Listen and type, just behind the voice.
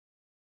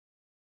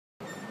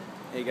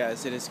Hey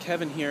guys, it is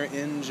Kevin here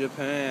in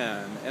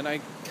Japan, and I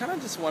kind of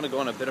just want to go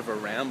on a bit of a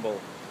ramble.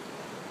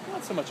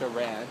 Not so much a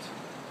rant,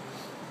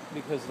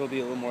 because it'll be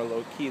a little more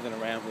low-key than a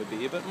rant would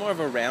be, but more of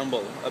a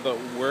ramble about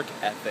work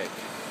ethic,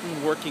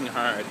 working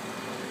hard.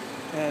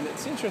 And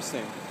it's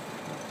interesting.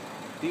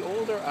 The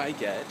older I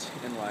get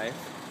in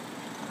life,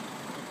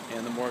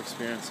 and the more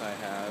experience I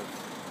have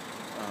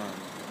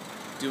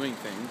doing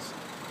things,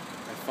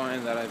 I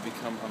find that I've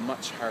become a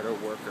much harder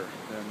worker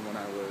than when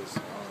I was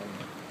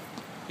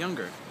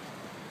younger.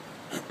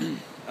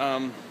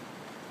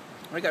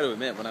 I got to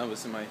admit, when I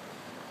was in my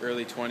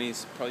early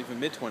 20s, probably even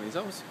mid-20s,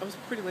 I was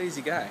a pretty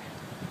lazy guy.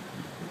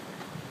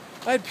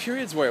 I had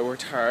periods where I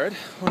worked hard.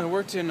 When I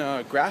worked in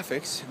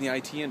graphics in the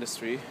IT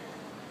industry,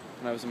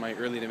 when I was in my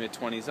early to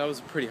mid-20s, I was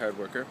a pretty hard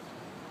worker.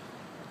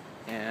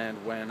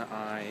 And when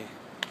I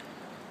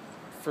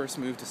first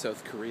moved to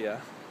South Korea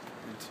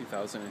in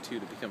 2002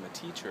 to become a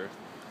teacher,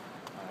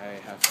 I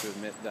have to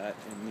admit that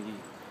in the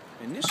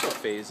initial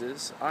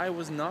phases, I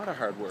was not a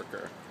hard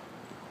worker.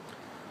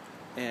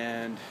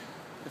 And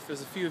if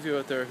there's a few of you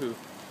out there who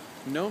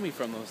know me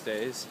from those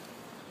days,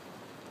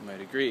 you might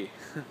agree.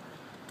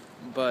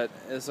 But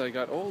as I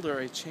got older,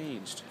 I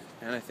changed.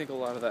 And I think a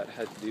lot of that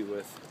had to do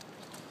with,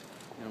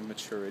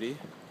 maturity,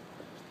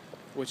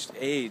 which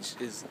age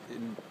is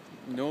in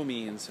no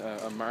means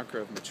a marker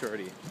of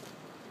maturity.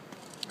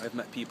 I've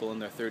met people in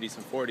their 30s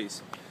and 40s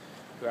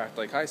who act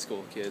like high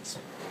school kids,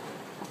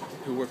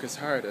 who work as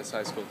hard as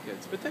high school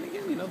kids. But then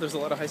again, there's a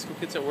lot of high school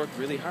kids that work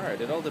really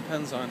hard. It all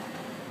depends on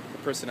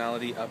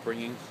personality,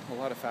 upbringing, a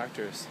lot of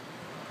factors.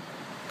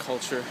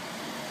 Culture,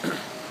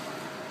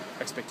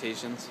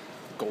 expectations,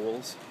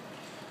 goals.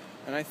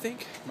 And I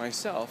think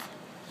myself,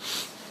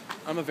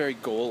 I'm a very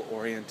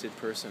goal-oriented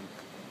person.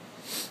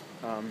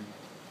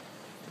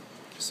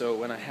 So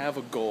when I have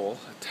a goal,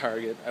 a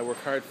target, I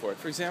work hard for it.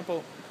 For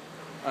example,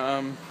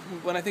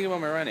 when I think about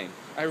my running,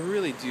 I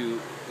really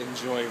do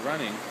enjoy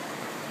running.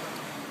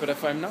 But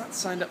if I'm not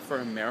signed up for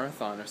a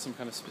marathon or some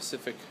kind of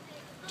specific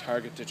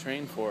target to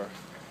train for,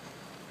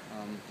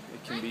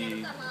 it can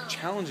be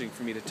challenging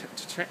for me to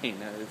train.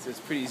 It's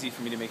pretty easy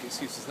for me to make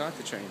excuses not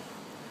to train.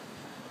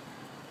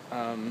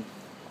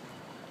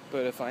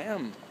 But if I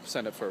am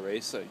signed up for a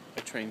race, I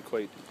train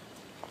quite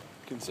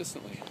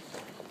consistently.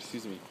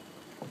 Excuse me.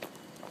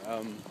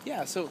 And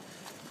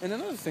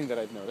another thing that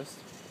I've noticed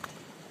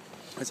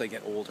as I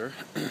get older,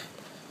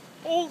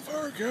 old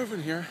fella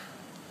Kevin here,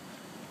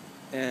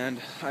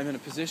 and I'm in a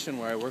position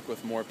where I work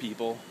with more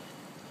people.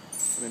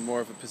 I'm in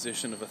more of a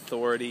position of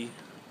authority,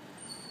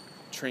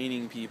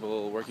 training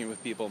people, working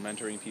with people,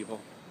 mentoring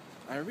people.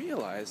 I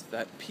realized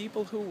that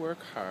people who work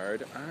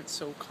hard aren't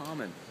so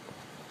common.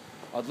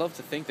 I'd love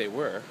to think they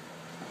were.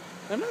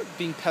 I'm not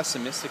being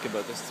pessimistic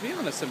about this. To be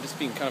honest, I'm just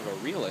being kind of a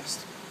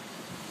realist,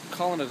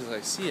 calling it as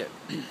I see it.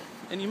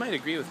 And you might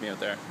agree with me out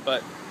there,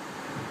 but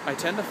I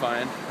tend to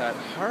find that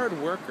hard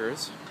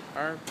workers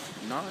are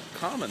not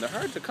common. They're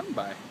hard to come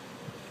by.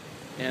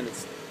 And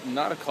it's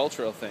not a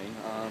cultural thing.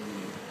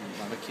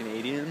 I'm a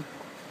Canadian.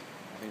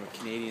 I think with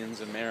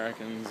Canadians,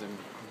 Americans, and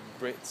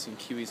Brits, and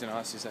Kiwis, and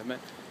Aussies, I've met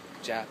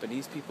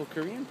Japanese people,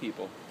 Korean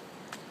people.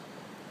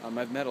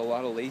 I've met a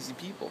lot of lazy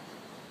people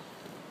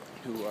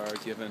who are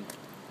given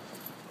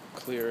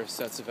clear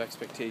sets of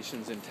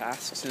expectations and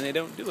tasks, and they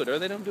don't do it, or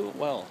they don't do it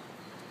well.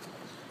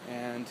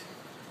 And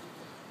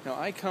now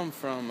I come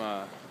from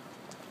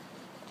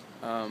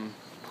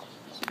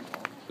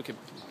okay,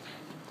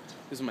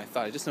 this is my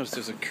thought. I just noticed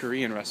there's a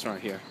Korean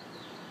restaurant here.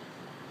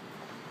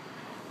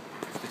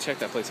 I have to check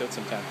that place out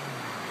sometime.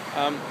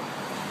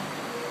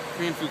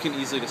 Korean food can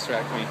easily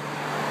distract me.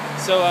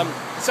 So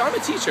I'm a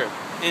teacher,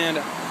 and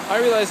I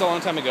realized a long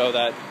time ago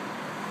that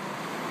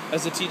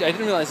as a teacher, I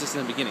didn't realize this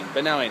in the beginning,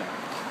 but now I know.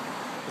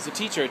 As a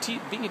teacher,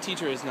 being a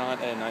teacher is not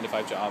a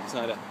 9-to-5 job. It's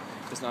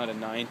not a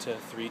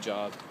 9-to-3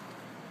 job.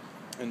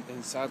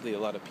 And sadly, a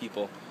lot of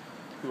people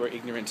who are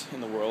ignorant in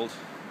the world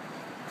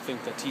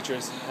think that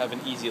teachers have an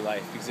easy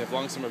life because they have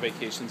long summer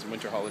vacations and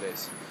winter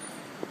holidays.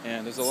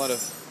 And there's a lot of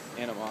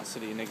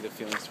animosity and negative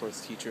feelings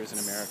towards teachers in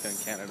America and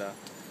Canada,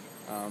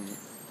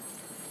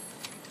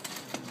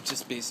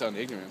 just based on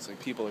ignorance.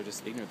 Like, people are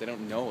just ignorant. They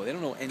don't know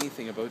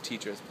anything about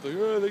teachers.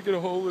 Like, they get a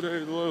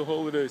holiday, a lot of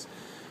holidays.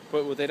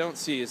 But what they don't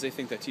see is they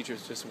think that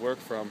teachers just work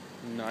from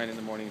 9 in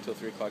the morning until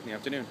 3 o'clock in the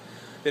afternoon.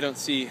 They don't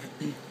see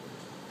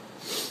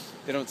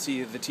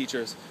the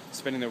teachers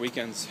spending their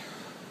weekends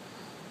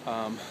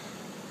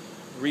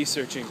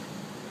researching,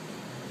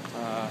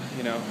 how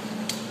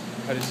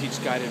to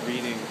teach guided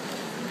reading,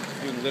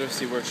 doing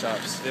literacy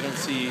workshops. They don't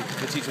see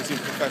the teachers doing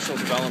professional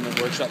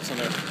development workshops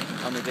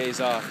on their days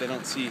off. They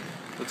don't see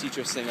the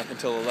teachers staying up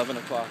until 11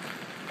 o'clock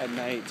at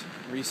night,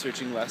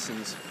 researching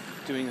lessons,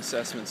 doing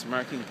assessments,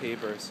 marking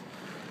papers.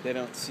 They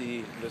don't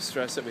see the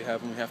stress that we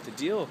have when we have to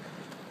deal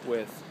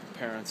with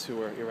parents who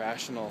are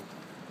irrational,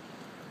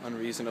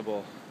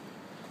 unreasonable,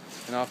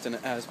 and often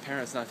as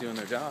parents not doing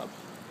their job.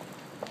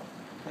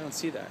 They don't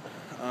see that.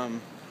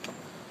 And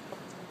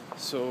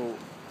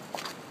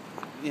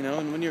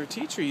when you're a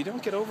teacher, you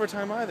don't get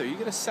overtime either. You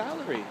get a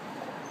salary.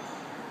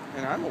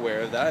 And I'm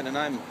aware of that, and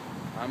I'm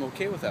I'm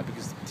okay with that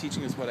because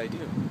teaching is what I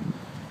do.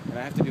 And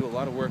I have to do a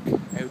lot of work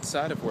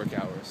outside of work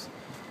hours.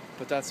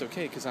 But that's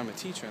okay because I'm a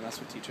teacher and that's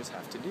what teachers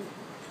have to do. You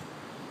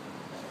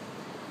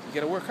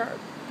gotta work hard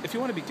if you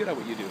want to be good at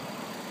what you do.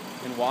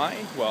 And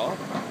why? Well,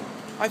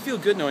 I feel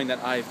good knowing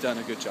that I've done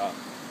a good job.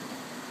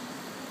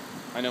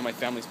 I know my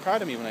family's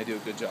proud of me when I do a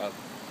good job.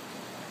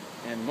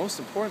 And most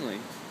importantly,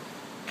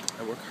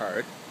 I work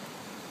hard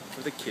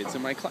for the kids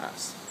in my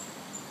class.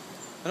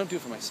 I don't do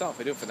it for myself,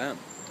 I do it for them.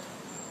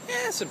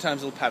 Yeah,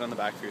 sometimes a little pat on the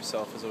back for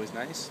yourself is always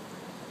nice.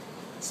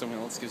 Someone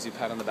else gives you a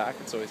pat on the back,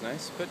 it's always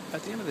nice. But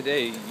at the end of the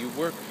day, you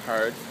work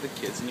hard for the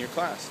kids in your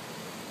class.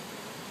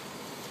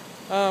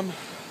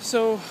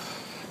 So,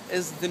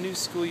 as the new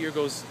school year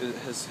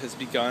has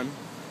begun,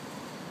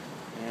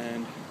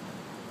 and,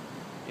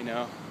 you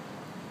know,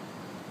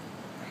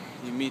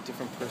 you meet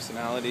different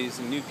personalities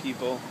and new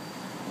people,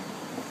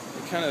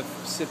 you kind of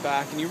sit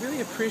back and you really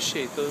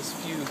appreciate those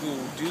few who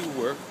do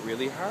work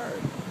really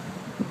hard.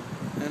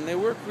 And they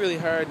work really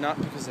hard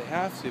not because they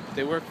have to, but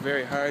they work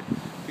very hard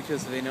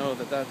because they know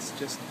that that's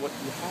just what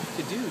you have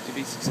to do to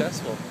be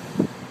successful.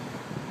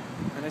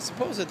 And I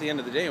suppose at the end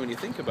of the day, when you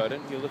think about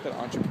it, you look at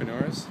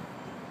entrepreneurs,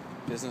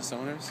 business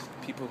owners,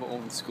 people who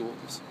own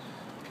schools,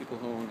 people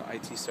who own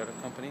IT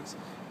startup companies,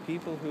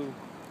 people who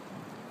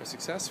are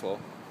successful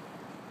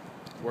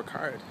work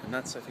hard. And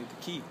that's, I think, the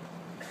key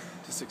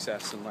to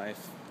success in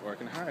life,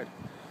 working hard.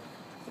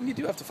 And you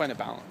do have to find a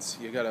balance.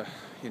 You gotta,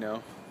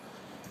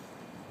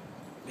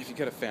 if you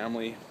got a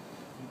family,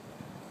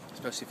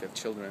 especially if you have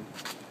children,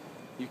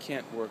 you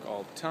can't work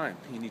all the time.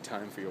 You need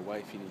time for your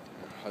wife, you need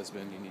your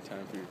husband, you need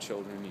time for your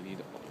children, you need,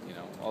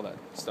 all that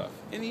stuff.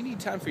 And you need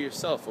time for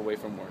yourself away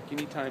from work. You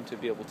need time to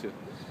be able to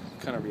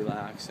kind of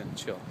relax and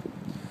chill.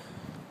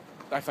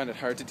 I find it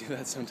hard to do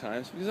that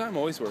sometimes because I'm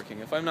always working.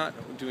 If I'm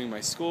not doing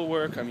my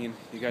schoolwork, you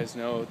guys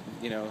know,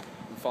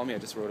 follow me, I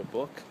just wrote a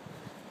book.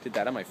 Did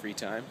that on my free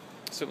time.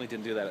 Certainly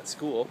didn't do that at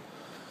school.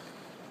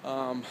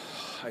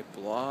 I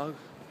blog,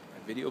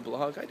 I video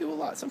blog, I do a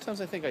lot. Sometimes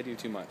I think I do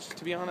too much.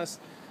 To be honest,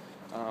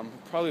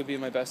 probably would be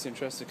in my best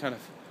interest to kind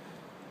of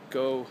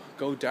go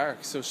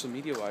dark social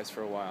media wise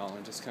for a while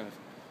and just kind of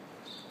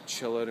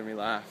chill out and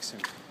relax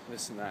and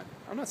this and that.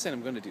 I'm not saying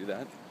I'm going to do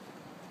that,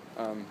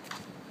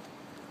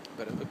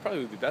 but it probably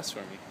would be best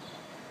for me.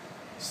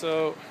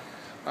 So,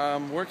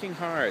 working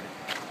hard.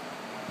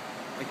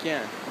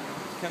 Again,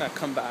 kind of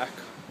come back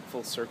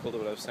full circle to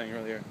what I was saying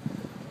earlier.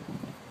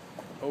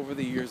 Over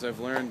the years I've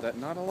learned that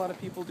not a lot of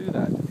people do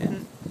that,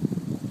 and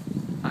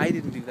I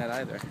didn't do that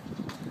either.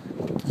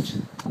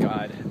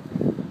 God,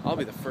 I'll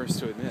be the first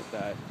to admit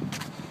that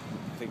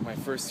I think my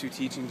first 2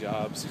 teaching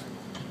jobs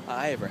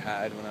I ever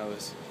had when I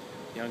was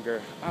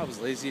younger, I was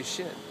lazy as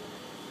shit.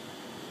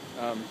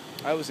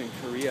 I was in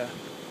Korea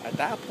at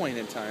that point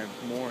in time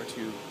more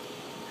to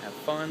have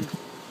fun,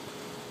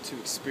 to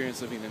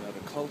experience living in another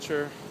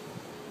culture.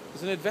 It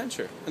was an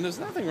adventure, and there's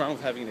nothing wrong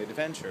with having an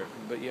adventure,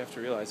 but you have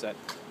to realize that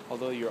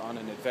although you're on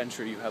an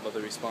adventure, you have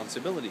other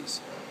responsibilities.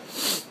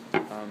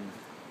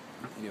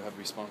 You have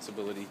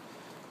responsibility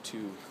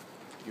to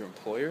your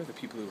employer, the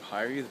people who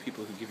hire you, the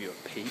people who give you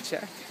a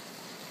paycheck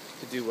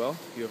to do well.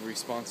 You have a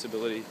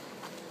responsibility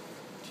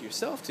to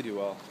yourself to do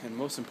well, and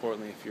most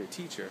importantly, if you're a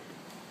teacher,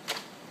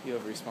 you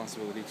have a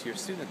responsibility to your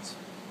students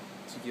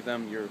to give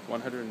them your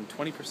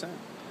 120%.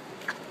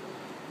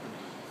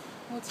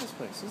 What's this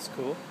place? This is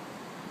cool.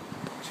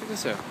 Check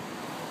this out.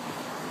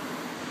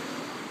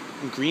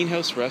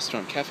 Greenhouse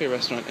restaurant, cafe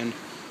restaurant, and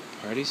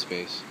party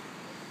space.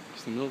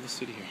 It's in the middle of the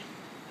city here.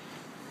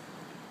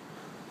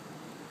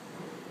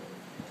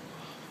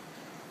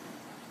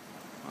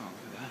 Wow,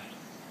 look at that.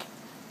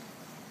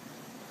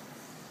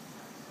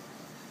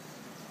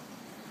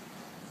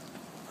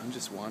 I'm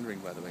just wandering,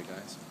 by the way,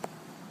 guys.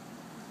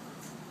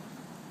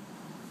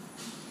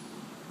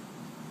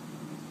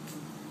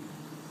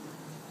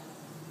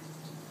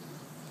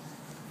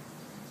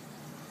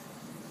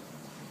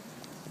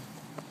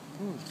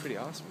 Ooh, it's pretty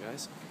awesome,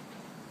 guys.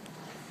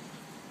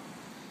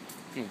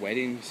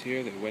 Weddings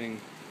here, the wedding.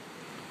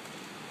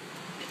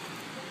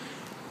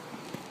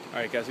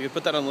 Alright, guys, we can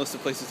put that on the list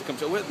of places to come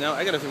to. Now,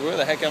 I gotta think, where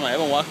the heck am I? I've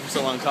been walking for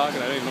so long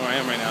talking, I don't even know where I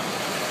am right now.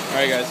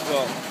 Alright, guys,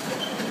 well,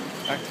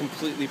 that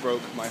completely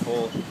broke my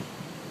whole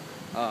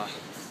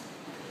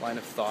line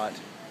of thought.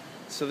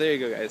 So there you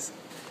go, guys.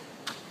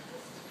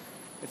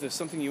 If there's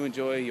something you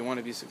enjoy, you want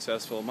to be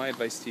successful, my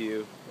advice to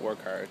you,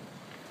 work hard.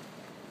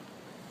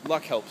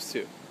 Luck helps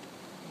too.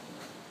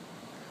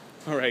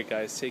 Alright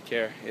guys, take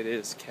care. It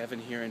is Kevin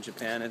here in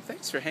Japan, and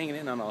thanks for hanging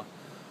in on a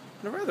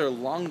rather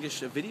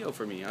longish video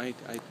for me. I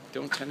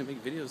don't tend to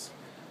make videos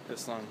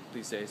this long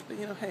these days, but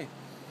hey.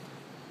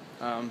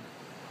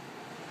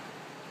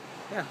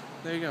 Yeah,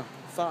 there you go.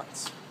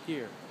 Thoughts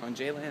here on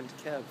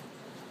jlandkev.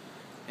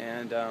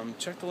 And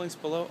check the links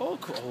below. Oh,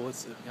 cool. Oh,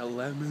 it's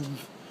lemons.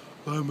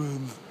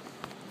 Lemons.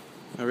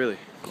 Oh, really?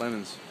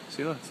 Lemons.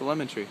 See, look, it's a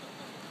lemon tree.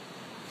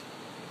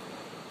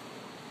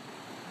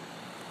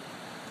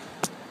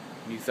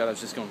 You thought I was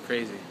just going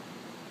crazy.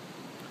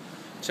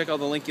 Check all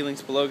the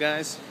links below,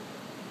 guys.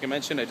 Like I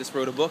mentioned, I just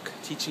wrote a book,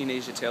 Teaching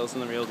Asia Tales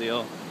and the Real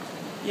Deal.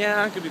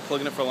 Yeah, I could be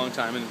plugging it for a long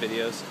time in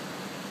videos.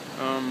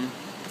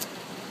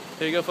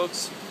 There you go,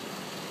 folks.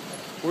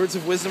 Words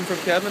of wisdom from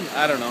Kevin?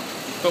 I don't know.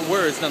 But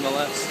words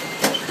nonetheless.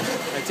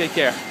 All right, take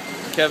care.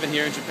 Kevin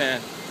here in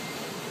Japan.